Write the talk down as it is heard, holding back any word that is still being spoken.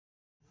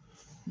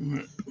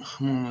I'm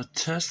gonna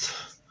test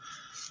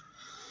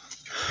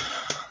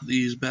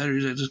these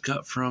batteries I just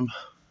got from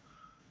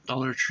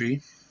Dollar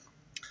Tree.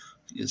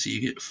 You can see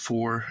you get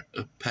 4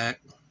 a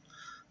pack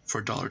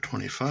for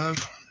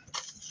 $1.25.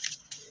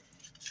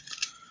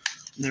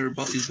 Never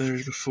bought these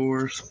batteries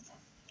before.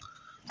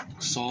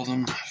 Saw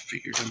them,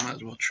 figured I might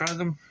as well try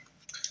them.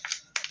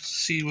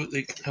 See how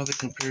they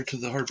compare to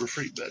the Harbor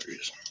Freight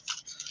batteries.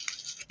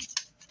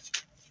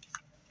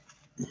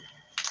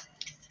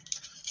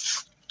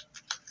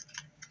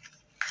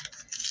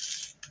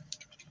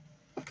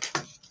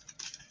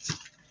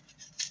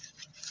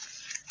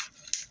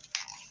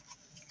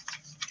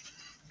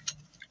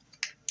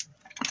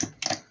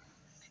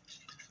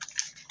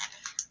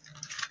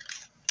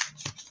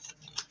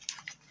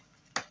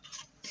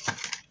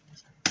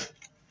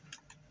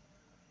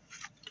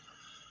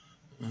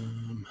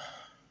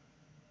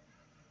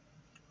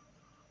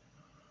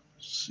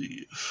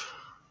 See if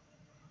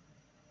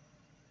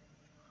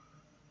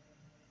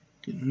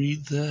I can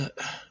read that.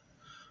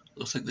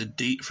 Looks like the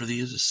date for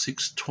these is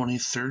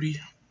 6/20/30.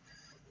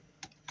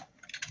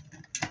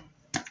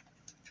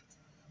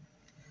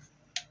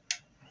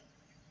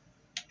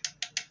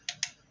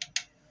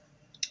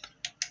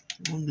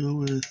 We'll go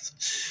with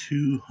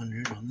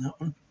 200 on that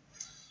one.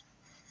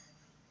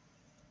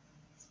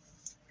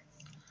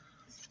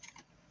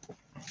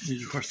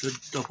 These are the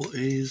double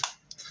A's,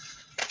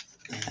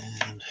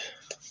 and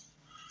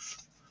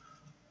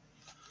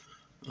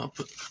I'll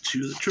put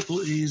 2 of the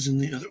triple A's in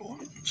the other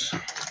ones.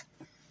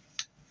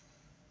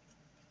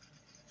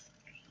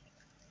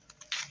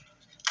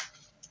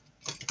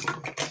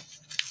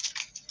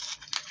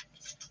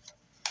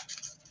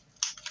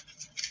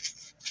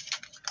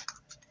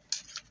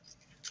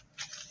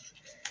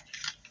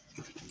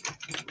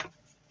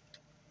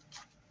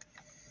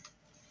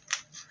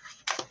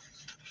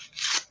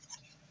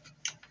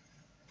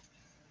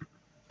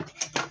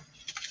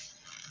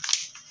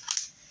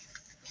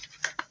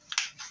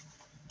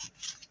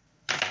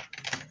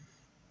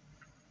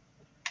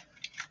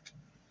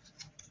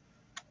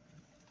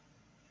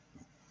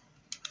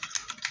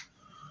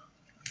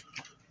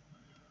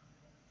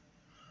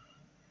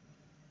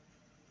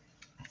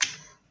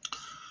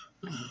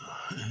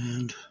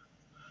 And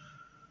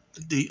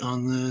the date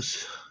on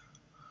this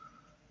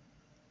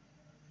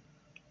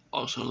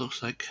also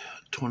looks like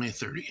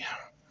 2030.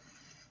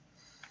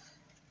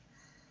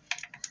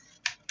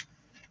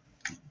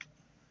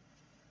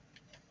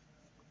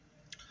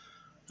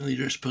 And these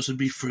are supposed to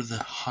be for the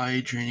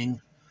high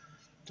draining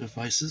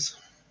devices.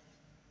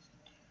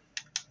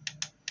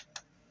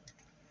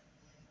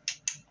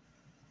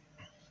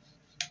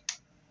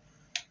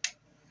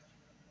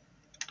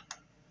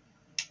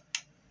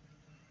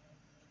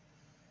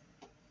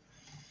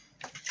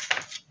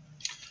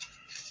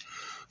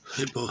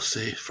 They both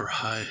say for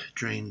high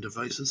drain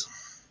devices.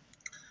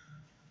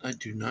 I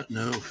do not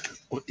know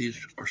what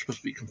these are supposed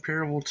to be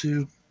comparable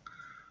to,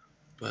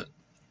 but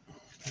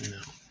you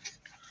know,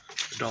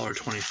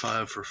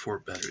 $1.25 for 4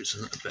 batteries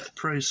isn't a bad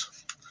price.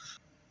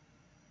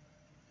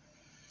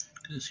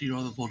 You can see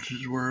all the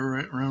voltages were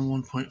right around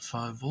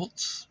 1.5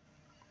 volts.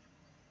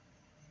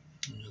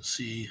 You can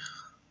see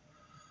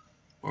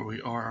where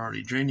we are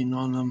already draining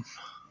on them.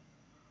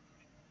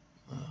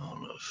 I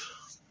don't know if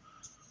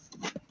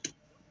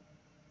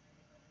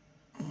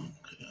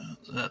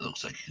that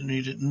looks like you can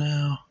read it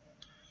now.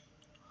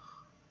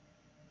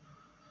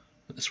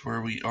 That's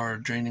where we are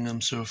draining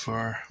them so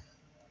far.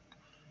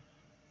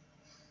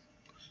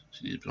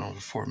 See, these have been on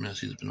for 4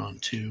 minutes, these have been on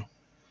 2.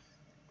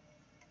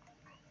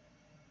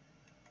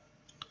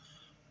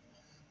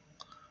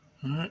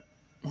 Alright,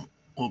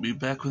 we'll be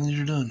back when these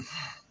are done.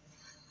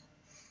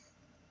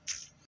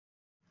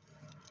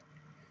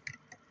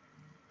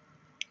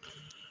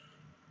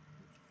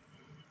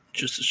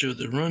 Just to show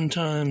the run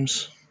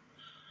times,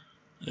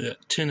 I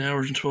got 10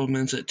 hours and 12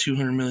 minutes at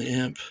 200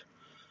 milliamp,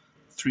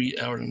 3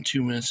 hours and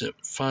 2 minutes at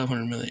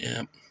 500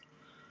 milliamp,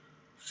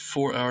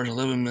 4 hours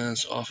 11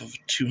 minutes off of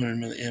 200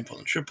 milliamp on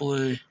the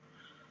AAA,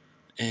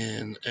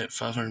 and at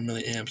 500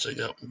 milliamps I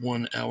got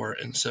 1 hour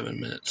and 7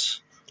 minutes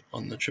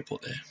on the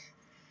AAA.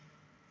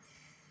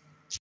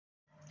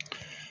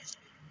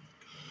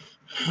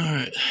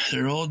 Alright,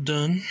 they're all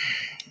done.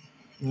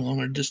 No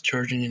longer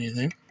discharging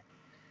anything.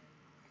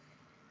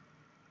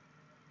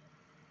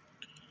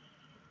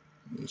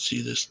 You can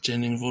see the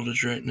standing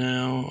voltage right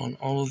now on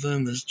all of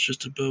them is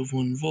just above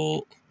 1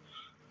 volt.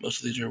 Most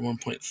of these are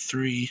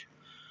 1.3.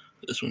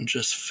 This one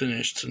just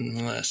finished in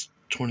the last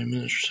 20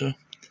 minutes or so.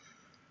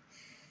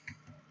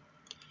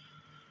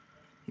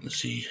 Let's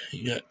see,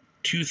 you got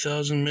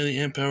 2,000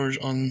 milliamp hours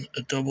on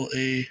a double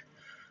A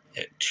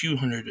at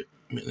 200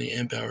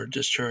 milliamp hour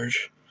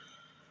discharge,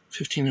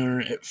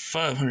 1,500 at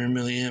 500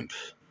 milliamp.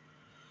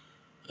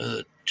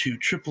 2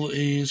 triple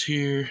A's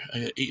here. I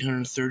got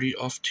 830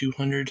 off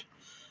 200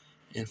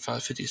 and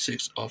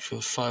 556 off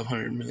of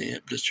 500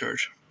 milliamp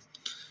discharge.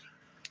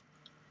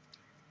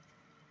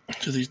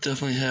 So these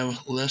definitely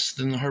have less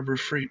than the Harbor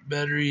Freight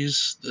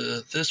batteries.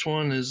 This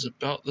one is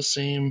about the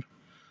same,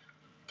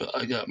 but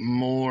I got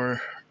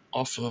more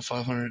off of a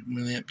 500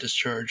 milliamp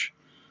discharge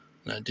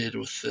than I did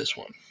with this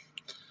one.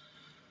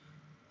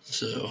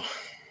 So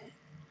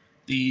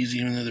these,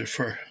 even though they're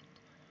for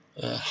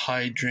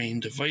high drain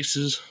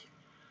devices,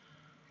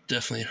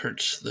 definitely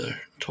hurts the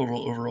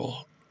total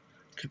overall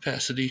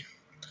capacity.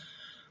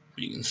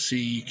 You can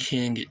see you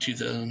can get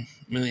 2,000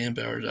 milliamp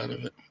hours out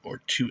of it,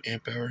 or 2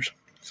 amp hours.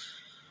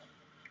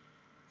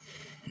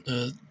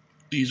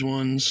 These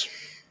ones,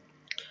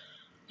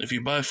 if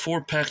you buy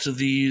 4 packs of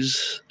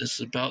these, it's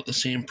about the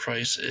same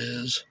price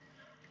as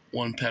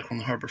 1 pack from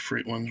the Harbor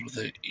Freight ones with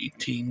an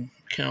 18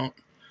 count.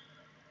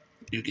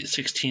 You get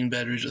 16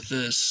 batteries with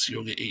this,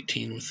 you'll get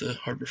 18 with the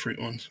Harbor Freight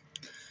ones.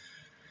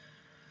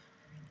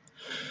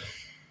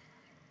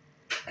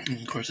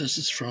 And of course, this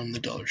is from the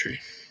Dollar Tree.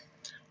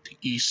 The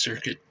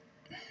E-Circuit